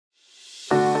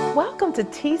Welcome to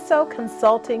TESO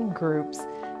Consulting Group's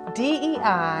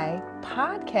DEI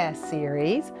Podcast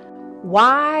Series,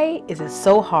 Why Is It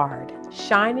So Hard?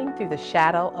 Shining Through the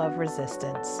Shadow of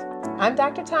Resistance. I'm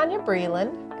Dr. Tonya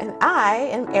Breland. And I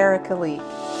am Erika Lee.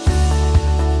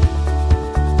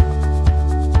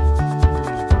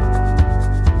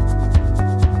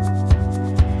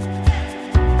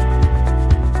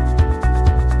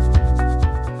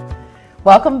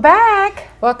 Welcome back.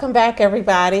 Welcome back,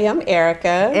 everybody. I'm Erika.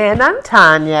 And I'm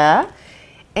Tonya.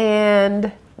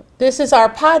 And this is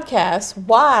our podcast,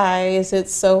 Why Is It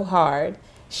So Hard?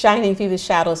 Shining Through the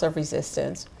Shadows of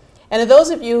Resistance. And to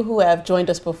those of you who have joined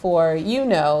us before, you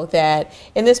know that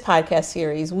in this podcast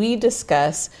series, we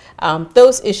discuss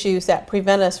those issues that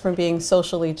prevent us from being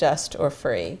socially just or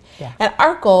free. Yeah. And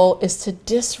our goal is to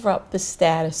disrupt the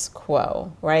status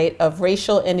quo, right, of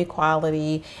racial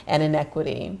inequality and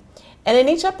inequity. And in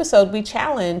each episode, we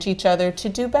challenge each other to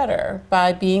do better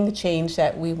by being the change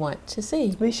that we want to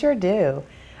see. We sure do.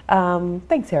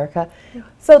 Thanks, Erika.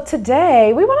 So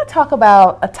today, we want to talk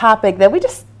about a topic that we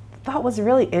just thought was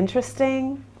really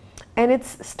interesting, and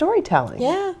it's storytelling.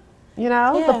 Yeah. You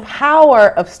know, the power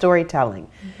of storytelling,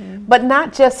 but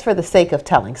not just for the sake of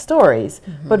telling stories,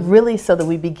 but really so that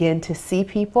we begin to see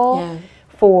people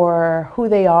for who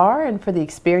they are and for the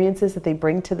experiences that they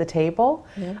bring to the table.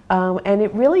 And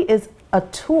it really is a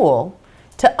tool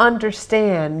to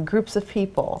understand groups of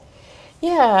people.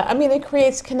 Yeah, I mean, it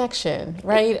creates connection,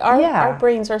 right? Our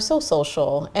brains are so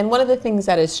social, and one of the things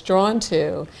that it's drawn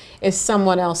to is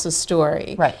someone else's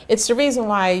story. Right. It's the reason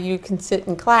why you can sit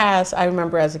in class. I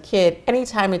remember as a kid,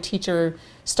 anytime a teacher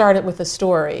started with a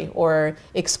story or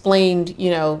explained, you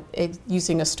know,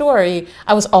 using a story,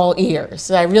 I was all ears.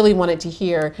 So I really wanted to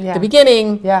hear the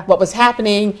beginning, what was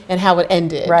happening, and how it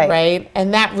ended, right?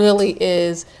 And that really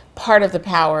is part of the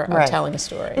power of telling a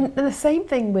story. And the same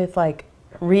thing with like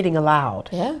reading aloud,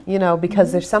 you know,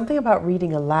 because there's something about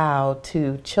reading aloud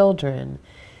to children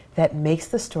that makes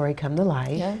the story come to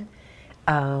life.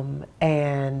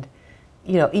 And,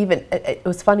 you know, even, it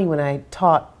was funny when I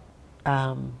taught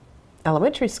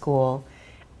elementary school,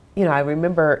 you know, I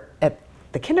remember at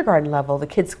the kindergarten level, the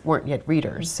kids weren't yet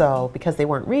readers. So because they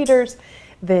weren't readers,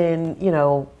 then, you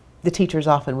know, the teachers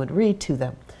often would read to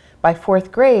them. By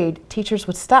fourth grade, teachers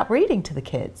would stop reading to the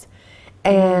kids.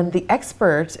 And the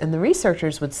experts and the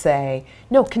researchers would say,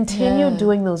 no, continue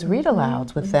doing those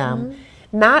read-alouds with them.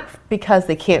 Not because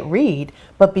they can't read,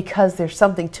 but because there's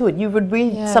something to it. You would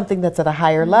read something that's at a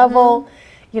higher level,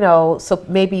 you know, so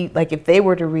maybe like if they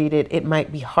were to read it, it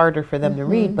might be harder for them to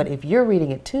read, but if you're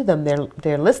reading it to them,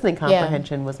 their listening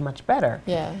comprehension was much better.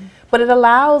 But it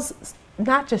allows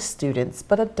not just students,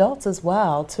 but adults as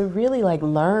well to really like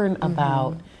learn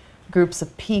about groups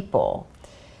of people.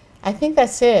 I think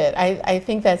that's it. I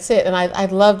think that's it. And I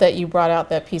love that you brought out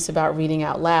that piece about reading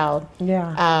out loud.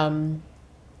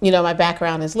 You know, my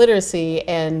background is literacy,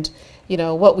 and, you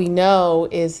know, what we know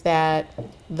is that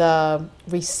the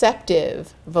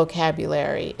receptive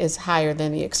vocabulary is higher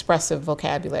than the expressive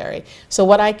vocabulary. So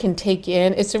what I can take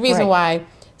in, it's the reason why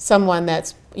someone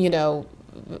that's, you know,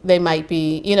 they might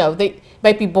be, you know, they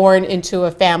might be born into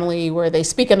a family where they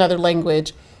speak another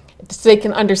language. So they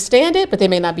can understand it, but they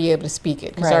may not be able to speak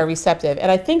it because they're receptive.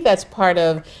 And I think that's part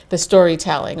of the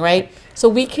storytelling, right? So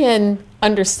we can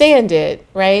understand it,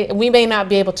 right? And we may not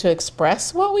be able to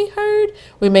express what we heard.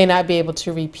 We may not be able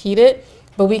to repeat it,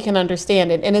 but we can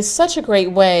understand it. And it's such a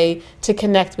great way to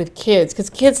connect with kids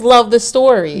because kids love the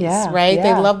stories, right?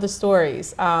 They love the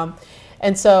stories.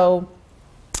 And so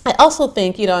I also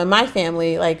think, you know, in my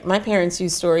family, like my parents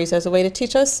use stories as a way to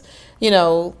teach us, you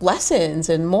know, lessons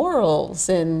and morals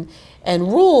and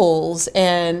rules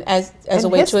and as a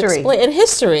way to explain and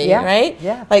history, right?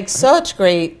 Like such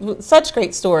great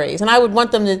stories. And I would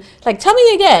want them to like, tell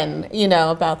me again, you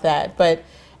know, about that. But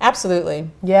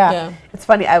absolutely. It's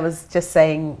funny. I was just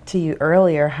saying to you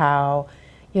earlier how,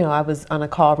 you know, I was on a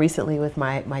call recently with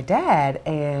my dad,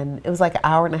 and it was like an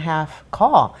 1.5-hour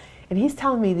call. And he's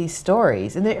telling me these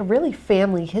stories, and they're really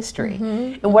family history.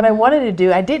 And what I wanted to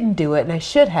do, I didn't do it, and I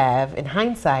should have, in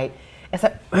hindsight, is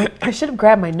I should have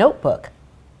grabbed my notebook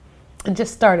and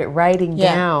just started writing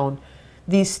down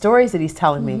these stories that he's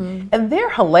telling me. And they're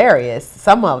hilarious,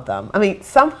 some of them. I mean,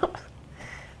 some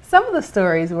of the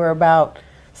stories were about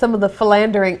some of the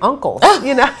philandering uncles,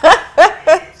 you know.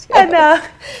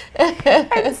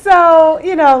 And so,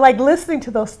 you know, like listening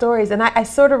to those stories, and I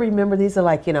sort of remember these are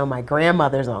like, you know, my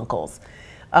grandmother's uncles.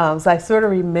 So I sort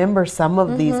of remember some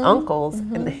of these uncles,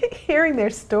 and hearing their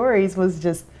stories was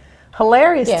just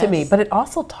hilarious to me. But it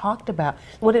also talked about,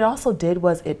 what it also did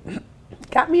was it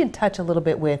got me in touch a little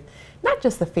bit with not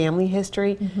just the family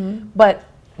history, but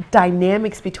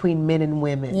dynamics between men and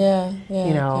women,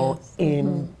 you know,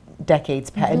 in decades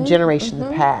past, in generations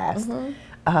past,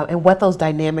 and what those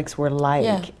dynamics were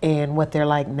like and what they're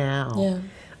like now.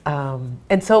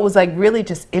 And so it was like really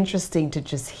just interesting to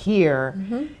just hear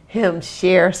him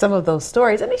share some of those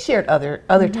stories, and he shared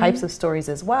other types of stories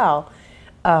as well,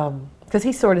 because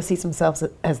he sort of sees himself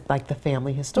as like the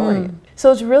family historian.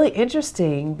 So it's really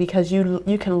interesting because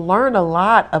you can learn a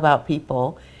lot about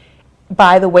people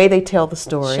by the way they tell the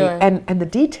story and the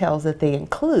details that they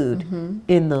include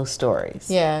in those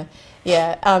stories. You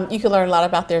can learn a lot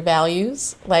about their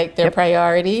values, like their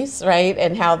priorities, right?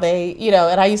 And how they, you know,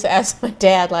 and I used to ask my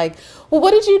dad, like, well,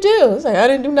 what did you do? He's like, I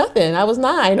didn't do nothing. I was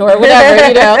 9 or whatever,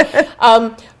 you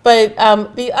know. But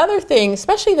the other thing,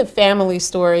 especially the family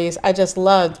stories, I just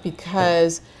loved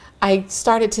because I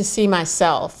started to see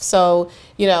myself. So,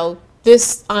 you know,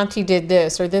 this auntie did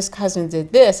this or this cousin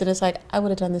did this. And it's like, I would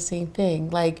have done the same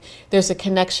thing. Like, there's a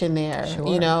connection there,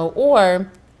 you know,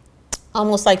 or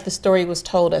almost like the story was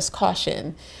told as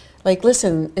caution. Like,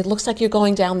 listen, it looks like you're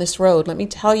going down this road. Let me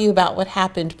tell you about what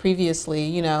happened previously,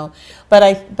 you know.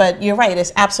 But you're right,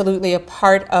 it's absolutely a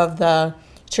part of the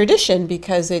tradition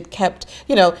because it kept,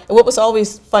 you know, what was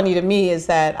always funny to me is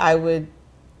that I would,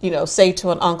 you know, say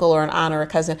to an uncle or an aunt or a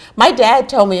cousin, my dad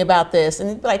told me about this, and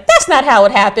he'd be like, that's not how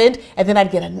it happened. And then I'd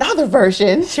get another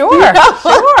version,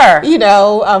 you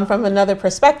know, from another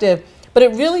perspective. But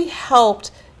it really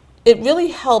helped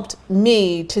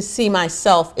me to see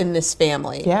myself in this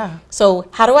family. So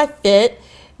how do I fit,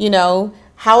 you know,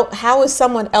 how is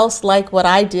someone else like what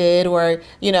I did, or,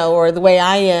 you know, or the way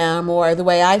I am, or the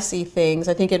way I see things?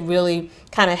 I think it really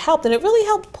kind of helped, and it really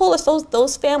helped pull us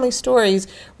those family stories.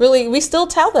 Really, we still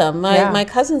tell them, my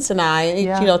cousins and I,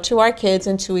 you know, to our kids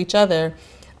and to each other,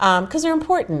 because they're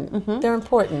important. They're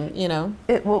important, you know.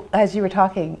 Well, as you were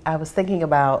talking, I was thinking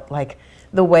about like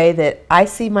the way that I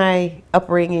see my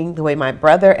upbringing, the way my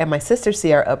brother and my sister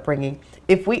see our upbringing.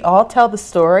 If we all tell the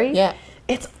story,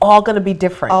 it's all going to be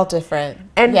different. All different.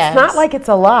 And it's not like it's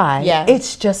a lie.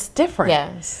 It's just different.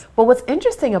 Well, what's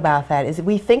interesting about that is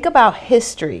we think about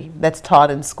history that's taught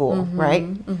in school, right?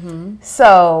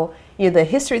 So, you know, the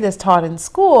history that's taught in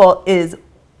school is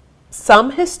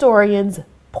some historian's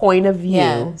point of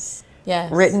view,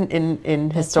 written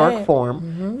in historic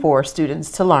form for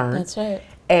students to learn. That's right.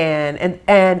 And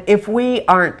if we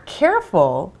aren't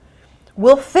careful,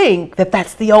 we'll think that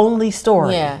that's the only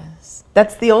story.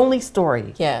 That's the only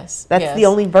story. That's the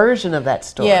only version of that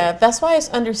story. That's why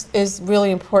it's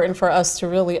really important for us to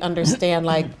really understand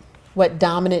like what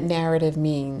dominant narrative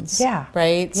means.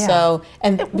 Right. So,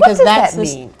 and because what does that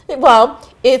mean? Well,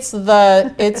 it's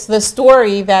the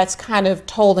story that's kind of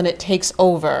told and it takes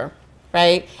over.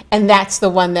 Right. And that's the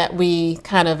one that we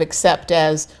kind of accept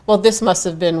as, well, this must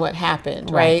have been what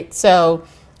happened. Right. So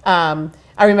I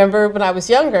remember when I was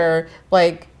younger,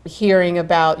 like hearing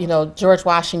about, you know, George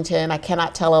Washington, I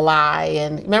cannot tell a lie.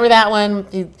 And remember that one?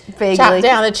 You chopped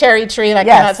down the cherry tree and I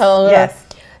cannot tell a lie.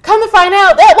 Come to find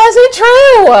out, that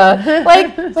wasn't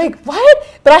true. like what?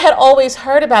 But I had always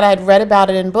heard about it. I had read about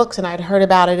it in books, and I'd heard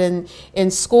about it in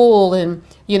school, and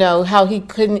you know how he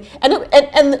couldn't. And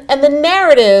the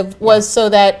narrative was so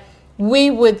that we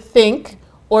would think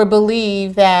or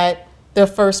believe that the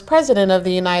first president of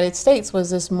the United States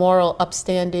was this moral,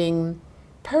 upstanding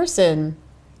person.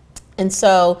 And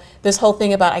so this whole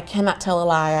thing about I cannot tell a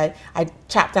lie, I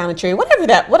chopped down a tree, whatever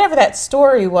that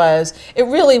story was, it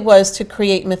really was to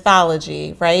create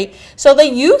mythology, right? So they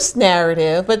used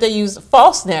narrative, but they used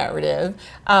false narrative,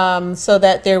 so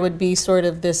that there would be sort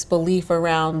of this belief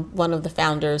around one of the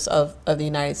founders of the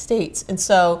United States. And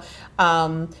so,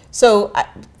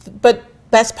 but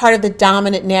that's part of the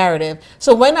dominant narrative.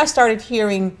 So when I started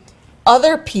hearing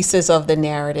other pieces of the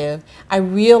narrative, I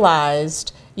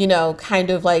realized, you know, kind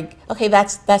of like, okay,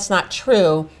 that's not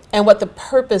true. And what the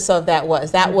purpose of that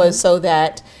was so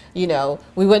that, you know,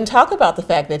 we wouldn't talk about the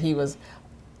fact that he was,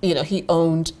 you know, he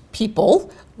owned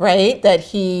people, right? That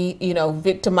he, you know,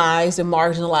 victimized and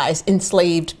marginalized,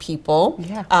 enslaved people,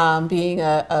 being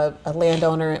a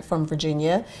landowner from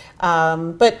Virginia.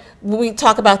 But we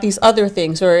talk about these other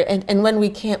things, and when we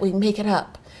can't, we make it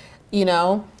up, you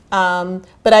know?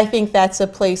 But I think that's a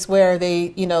place where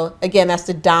they, you know, again, that's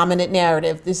the dominant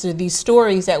narrative. These are these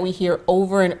stories that we hear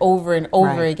over and over and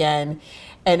over again,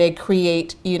 and it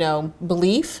create, you know,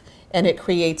 belief, and it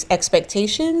creates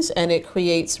expectations, and it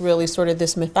creates really sort of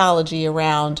this mythology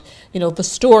around, you know, the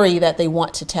story that they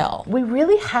want to tell. We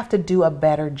really have to do a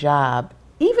better job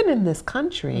even in this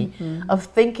country, of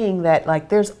thinking that like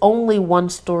there's only one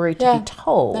story to be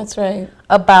told. That's right.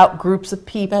 About groups of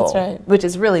people. That's right. Which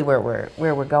is really where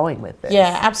we're going with this.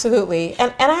 Yeah, absolutely.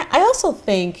 And I also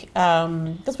think,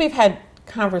 because we've had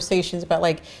conversations about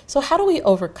like, so how do we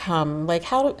overcome, like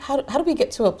how do we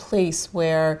get to a place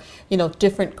where, you know,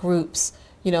 different groups,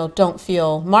 you know, don't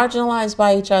feel marginalized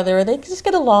by each other, or they just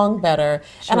get along better.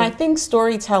 Sure. And I think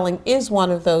storytelling is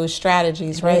one of those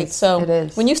strategies, right? So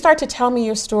when you start to tell me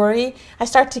your story, I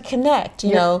start to connect,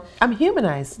 you know. I'm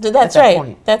humanized. That's right.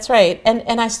 Point. That's right.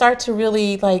 And I start to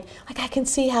really like I can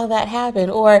see how that happened,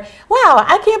 or wow,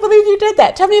 I can't believe you did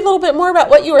that. Tell me a little bit more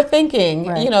about what you were thinking.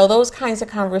 Right. You know, those kinds of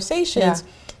conversations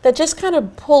that just kind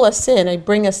of pull us in and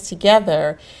bring us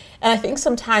together. And I think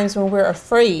sometimes when we're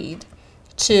afraid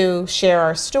to share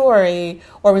our story,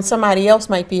 or when somebody else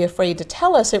might be afraid to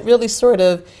tell us, it really sort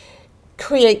of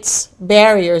creates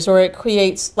barriers, or it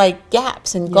creates like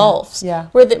gaps and gulfs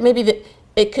where maybe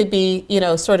it could be, you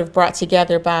know, sort of brought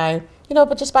together by, you know,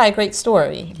 but just by a great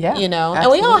story, you know, absolutely.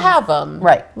 And we all have them.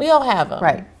 Right. We all have them.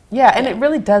 Right. Yeah, and it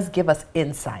really does give us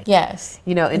insight. Yes.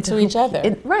 You know, into each other.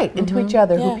 Into each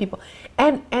other, who people,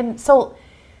 and so,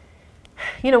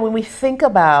 you know, when we think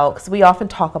about, because we often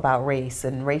talk about race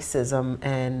and racism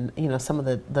and, you know, some of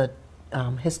the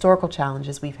historical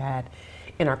challenges we've had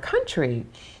in our country.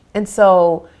 And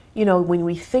so, you know, when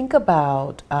we think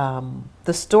about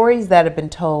the stories that have been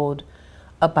told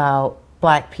about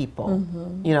Black people,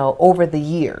 you know, over the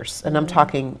years, and I'm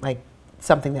talking like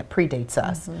something that predates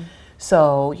us.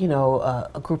 So, you know,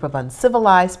 a group of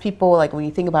uncivilized people, like when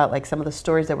you think about like some of the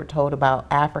stories that were told about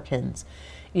Africans,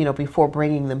 you know, before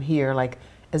bringing them here, like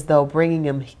as though bringing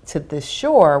them to this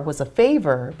shore was a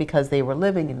favor because they were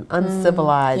living in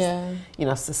uncivilized, you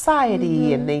know,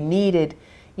 society, and they needed,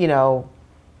 you know,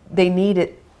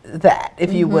 that,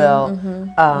 if you will.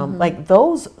 Like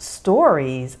those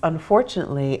stories,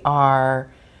 unfortunately, are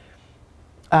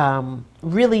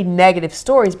really negative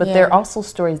stories, but they're also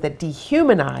stories that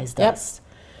dehumanized us.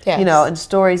 Yes. You know, and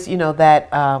stories, you know, that,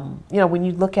 you know, when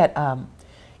you look at,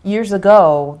 years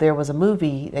ago, there was a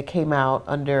movie that came out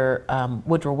under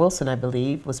Woodrow Wilson, I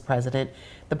believe, was president,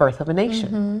 The Birth of a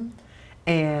Nation.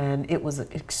 And it was an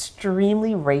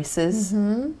extremely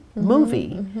racist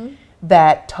movie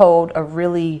that told a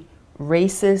really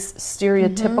racist,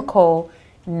 stereotypical,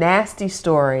 nasty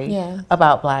story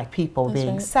about Black people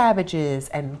being savages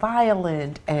and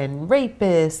violent and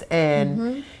rapists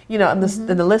and, you know, and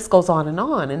the list goes on.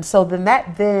 And so then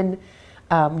that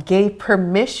gave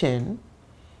permission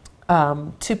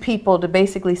to people to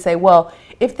basically say, well,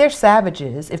 if they're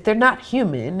savages, if they're not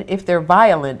human, if they're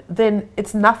violent, then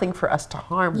it's nothing for us to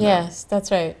harm them. Yes,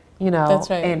 that's right. You know, that's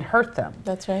right. And hurt them.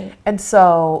 That's right. And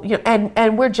so, you know,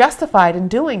 and we're justified in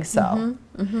doing so.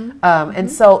 And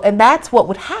so, and that's what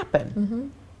would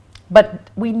happen. But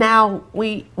we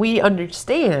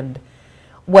understand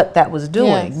what that was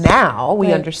doing. Yes. Now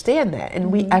we understand that,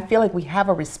 and I feel like we have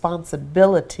a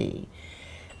responsibility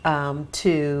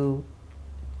to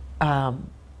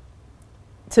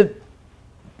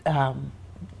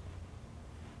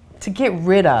get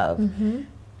rid of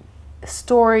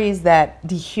stories that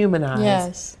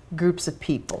dehumanize groups of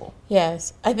people.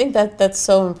 Yes, I think that's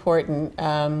so important.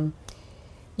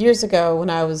 Years ago,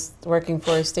 when I was working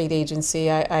for a state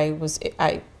agency,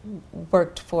 I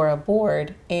worked for a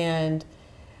board, and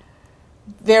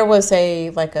there was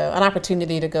an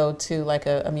opportunity to go to like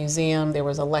a museum. There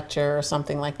was a lecture or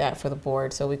something like that for the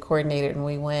board, so we coordinated and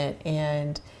we went.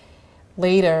 And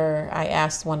later, I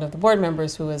asked one of the board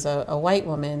members, who was a white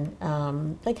woman,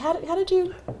 like, what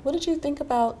did you think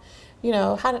about, you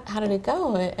know, how did it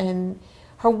go? And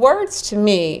her words to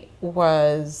me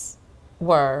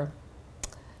were,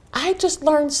 I just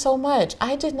learned so much.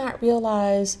 I did not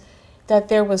realize that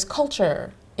there was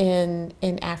culture in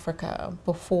Africa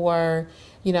before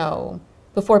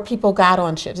people got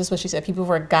on ships. This is what she said. People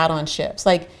got on ships.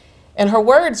 Like, and her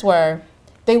words were,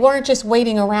 they weren't just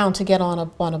waiting around to get on a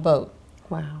boat.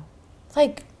 Wow.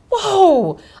 Like,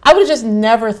 whoa. I would have just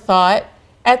never thought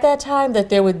at that time that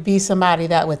there would be somebody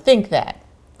that would think that,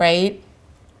 right?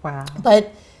 Wow.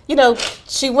 But, you know,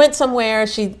 she went somewhere,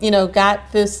 she, you know,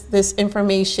 got this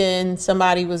information.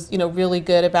 Somebody was, you know, really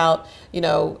good about, you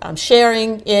know,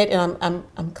 sharing it, and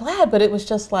I'm glad, but it was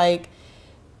just like,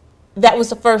 that was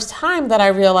the first time that I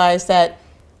realized that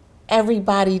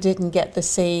everybody didn't get the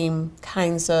same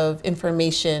kinds of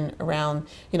information around,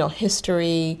 you know,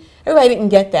 history. Everybody didn't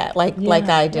get that like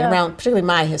I did around particularly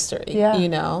my history, you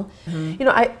know. You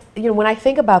know, when I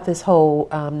think about this whole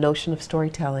notion of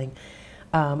storytelling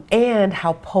and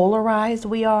how polarized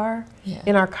we are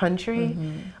in our country,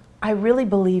 I really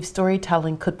believe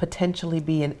storytelling could potentially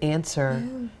be an answer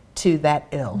to that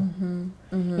ill.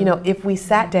 You know, if we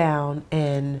sat down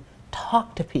and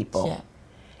talked to people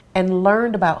and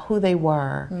learned about who they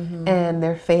were and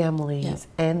their families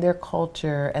and their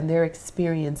culture and their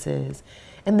experiences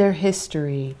and their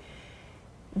history,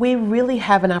 we really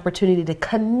have an opportunity to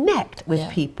connect with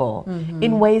people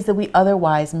in ways that we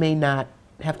otherwise may not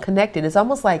have connected. It's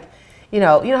almost like, you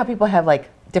know how people have like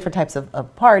different types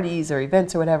of parties or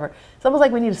events or whatever. It's almost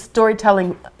like we need a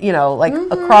storytelling, you know, like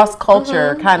a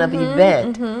cross-culture kind of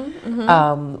event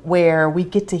where we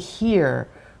get to hear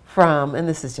from, and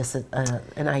this is just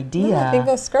an idea. Yeah, I think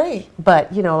that's great.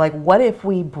 But, you know, like what if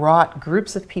we brought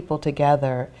groups of people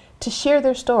together to share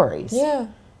their stories? Yeah.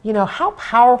 You know, how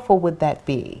powerful would that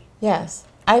be? Yes,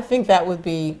 I think that would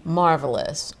be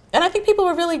marvelous. And I think people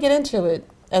would really get into it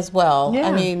as well. Yeah.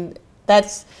 I mean,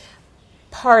 that's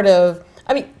part of,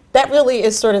 that really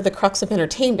is sort of the crux of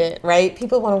entertainment, right?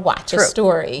 People want to watch a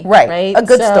story. Right. A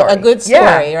good story. A good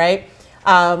story, right?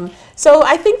 So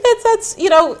I think that's, you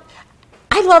know,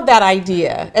 I love that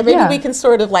idea. And maybe we can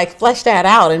sort of like flesh that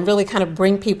out and really kind of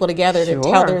bring people together to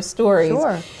tell their stories.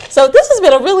 So this has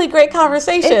been a really great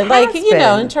conversation. Like, you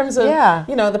know, in terms of,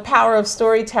 you know, the power of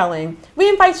storytelling. We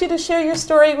invite you to share your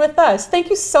story with us. Thank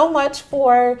you so much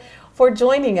for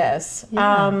joining us. We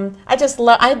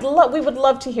would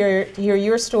love to hear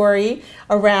your story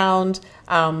around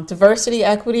diversity,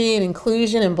 equity, and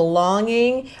inclusion and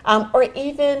belonging, or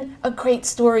even a great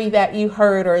story that you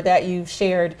heard or that you've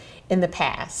shared in the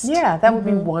past. Yeah, that would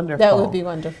be wonderful. That would be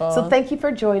wonderful. So thank you for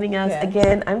joining us.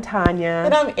 Again, I'm Tonya.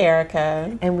 And I'm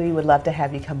Erika. And we would love to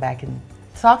have you come back and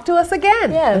talk to us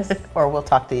again. Yes. Or we'll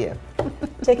talk to you.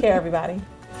 Take care, everybody.